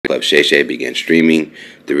Club Shay Shay began streaming,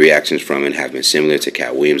 the reactions from it have been similar to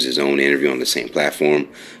Katt Williams' own interview on the same platform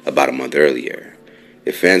about a month earlier.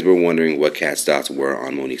 If fans were wondering what Katt's thoughts were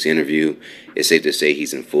on Monique's interview, it's safe to say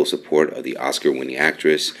he's in full support of the Oscar-winning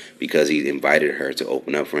actress because he invited her to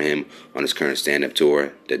open up for him on his current stand-up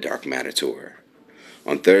tour, the Dark Matter Tour.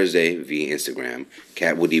 On Thursday, via Instagram,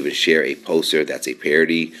 Katt would even share a poster that's a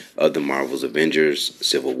parody of the Marvel's Avengers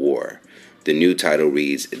Civil War. The new title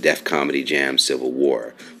reads Def Comedy Jam Civil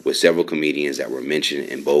War, with several comedians that were mentioned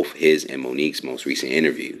in both his and Monique's most recent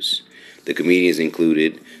interviews. The comedians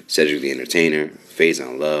included Cedric the Entertainer,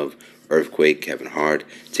 Faison Love, Earthquake, Kevin Hart,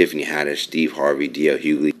 Tiffany Haddish, Steve Harvey, D.L.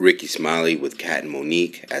 Hughley, Ricky Smiley, with Katt and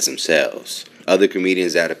Monique as themselves. Other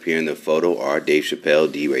comedians that appear in the photo are Dave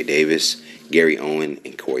Chappelle, D. Ray Davis, Gary Owen,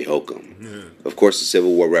 and Corey Holcomb. Of course, the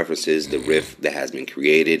Civil War references the rift that has been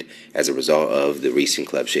created as a result of the recent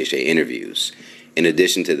Club Shay Shay interviews. In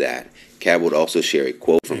addition to that, Katt would also share a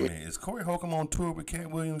quote from... Is Corey Holcomb on tour with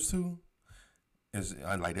Katt Williams too? That's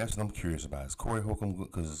what I'm curious about. Is Corey Holcomb,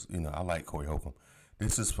 because I like Corey Holcomb.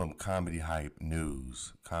 This is from Comedy Hype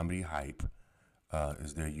News. Comedy Hype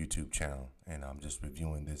is their YouTube channel, and I'm just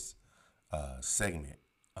reviewing this segment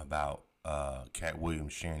about Katt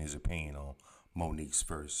Williams sharing his opinion on Monique's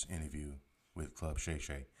first interview with Club Shay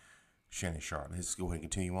Shay. Shannon Sharp. Let's go ahead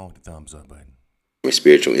and continue on with the thumbs up button. My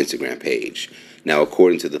spiritual Instagram page. Now,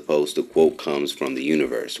 according to the post, the quote comes from the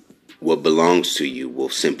universe. What belongs to you will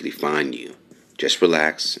simply find you. Just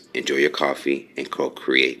relax, enjoy your coffee, and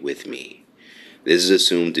co-create with me. This is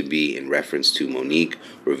assumed to be in reference to Monique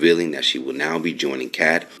revealing that she will now be joining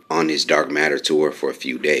Katt on his Dark Matter tour for a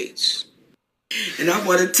few dates. And I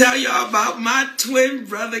want to tell y'all about my twin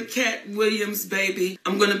brother, Katt Williams, baby.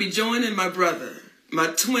 I'm going to be joining my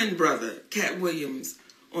twin brother, Katt Williams,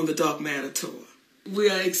 on the Dark Matter tour. We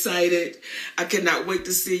are excited. I cannot wait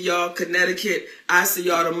to see y'all. Connecticut, I see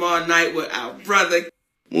y'all tomorrow night with our brother.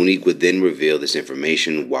 Monique would then reveal this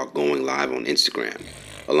information while going live on Instagram,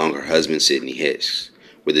 along her husband Sidney Hicks,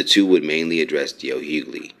 where the two would mainly address D.L.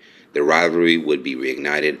 Hughley. The rivalry would be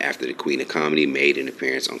reignited after the Queen of Comedy made an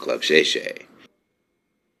appearance on Club Shay Shay.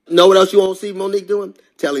 Know what else you won't see Monique doing?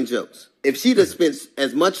 Telling jokes. If she'd have spent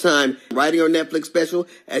as much time writing her Netflix special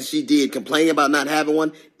as she did complaining about not having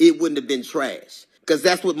one, it wouldn't have been trash. Because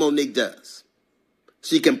that's what Monique does.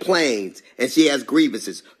 She complains and she has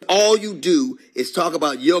grievances. All you do is talk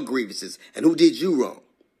about your grievances and who did you wrong.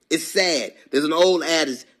 It's sad. There's an old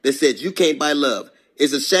adage that says you can't buy love.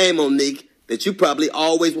 It's a shame, Monique, that you probably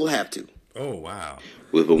always will have to. Oh, wow.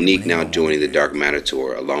 With Monique now joining the Dark Matter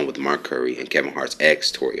tour along with Mark Curry and Kevin Hart's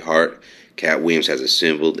ex, Torrey Hart, Katt Williams has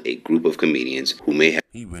assembled a group of comedians who may have...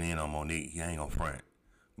 He went in on Monique. He ain't gonna front.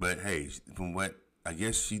 But hey, from what I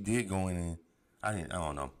guess she did go in, I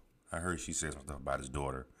don't know. I heard she said some stuff about his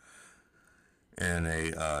daughter in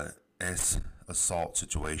a assault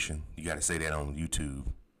situation. You got to say that on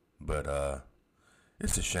YouTube. But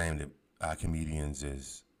it's a shame that our comedians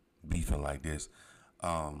is beefing like this.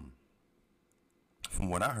 From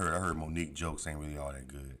what I heard Monique jokes ain't really all that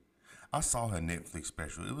good. I saw her Netflix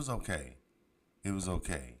special. It was okay. It was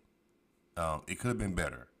okay. It could have been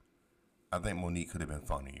better. I think Monique could have been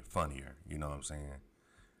funnier. You know what I'm saying?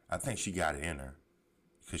 I think she got it in her.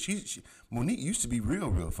 Because Monique used to be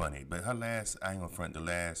real funny. But her last, I ain't gonna front, the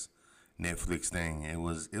last Netflix thing, it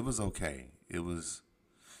was okay.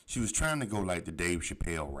 She was trying to go like the Dave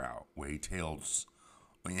Chappelle route, where he tells,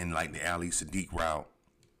 in like the Ali Sadiq route.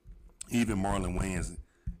 Even Marlon Wayans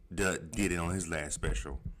did it on his last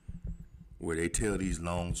special, where they tell these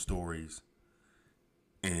long stories,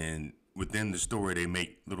 and within the story they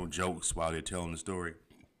make little jokes while they're telling the story.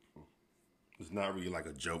 It's not really like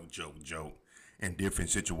a joke in different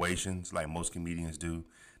situations like most comedians do.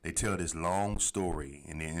 They tell this long story,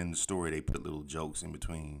 and then in the story they put little jokes in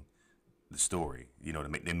between the story,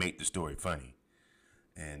 they make the story funny.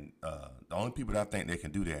 And the only people that I think that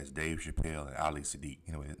can do that is Dave Chappelle and Ali Sadiq.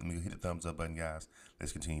 Anyway, let me hit the thumbs up button, guys.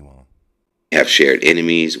 Let's continue on. Have shared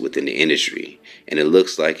enemies within the industry, and it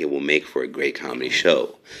looks like it will make for a great comedy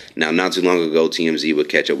show. Now, not too long ago, TMZ would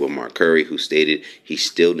catch up with Mark Curry, who stated he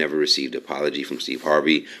still never received an apology from Steve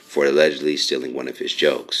Harvey for allegedly stealing one of his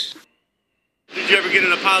jokes. Did you ever get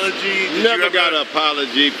an apology? Never got an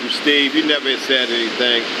apology from Steve. He never said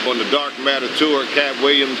anything. On the Dark Matter tour, Katt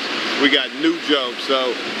Williams, we got new jokes.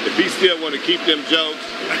 So if he still want to keep them jokes,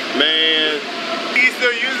 man. He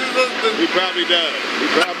still uses those? He probably does. He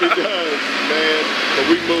probably does, man. But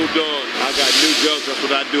we moved on. I got new jokes. That's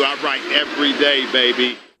what I do. I write every day,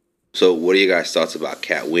 baby. So, what are your guys' thoughts about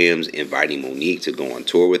Katt Williams inviting Monique to go on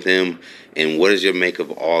tour with him? And what is your make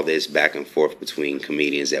of all this back and forth between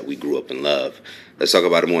comedians that we grew up and love? Let's talk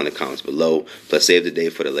about it more in the comments below. Plus, save the day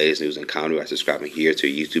for the latest news and comedy by subscribing here to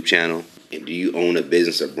your YouTube channel. And do you own a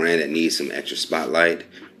business or brand that needs some extra spotlight?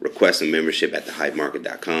 Request a membership at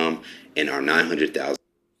thehypemarket.com and our 900,000.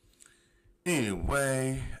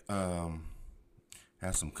 Anyway,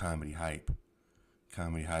 have some comedy hype.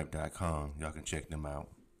 ComedyHype.com. Y'all can check them out.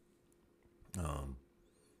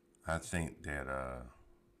 I think that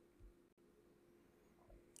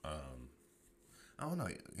I don't know.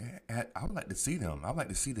 I would like to see them. I'd like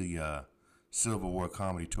to see the Civil War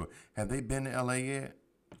comedy tour. Have they been to LA yet?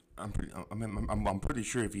 I'm pretty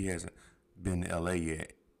sure if he hasn't been to LA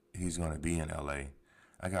yet, he's gonna be in LA.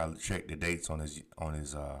 I gotta check the dates on his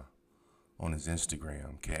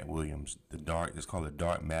Instagram. Katt Williams, it's called the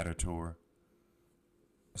Dark Matter Tour.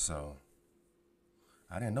 So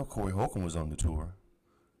I didn't know Corey Holcomb was on the tour.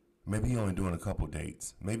 Maybe he only doing a couple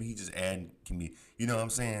dates. Maybe he just adding you know what I'm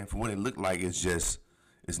saying? For what it looked like, it's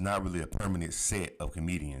not really a permanent set of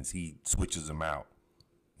comedians. He switches them out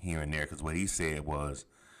here and there. Because what he said was,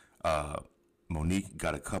 Monique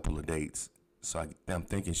got a couple of dates. So I'm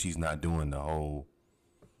thinking she's not doing the whole,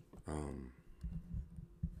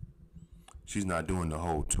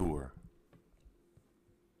 tour.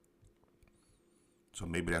 So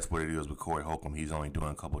maybe that's what it is with Corey Holcomb. He's only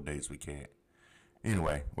doing a couple of dates with Katt.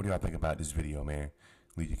 Anyway, what do y'all think about this video, man?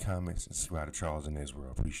 Leave your comments and subscribe to Charles and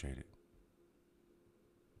Israel. Appreciate it.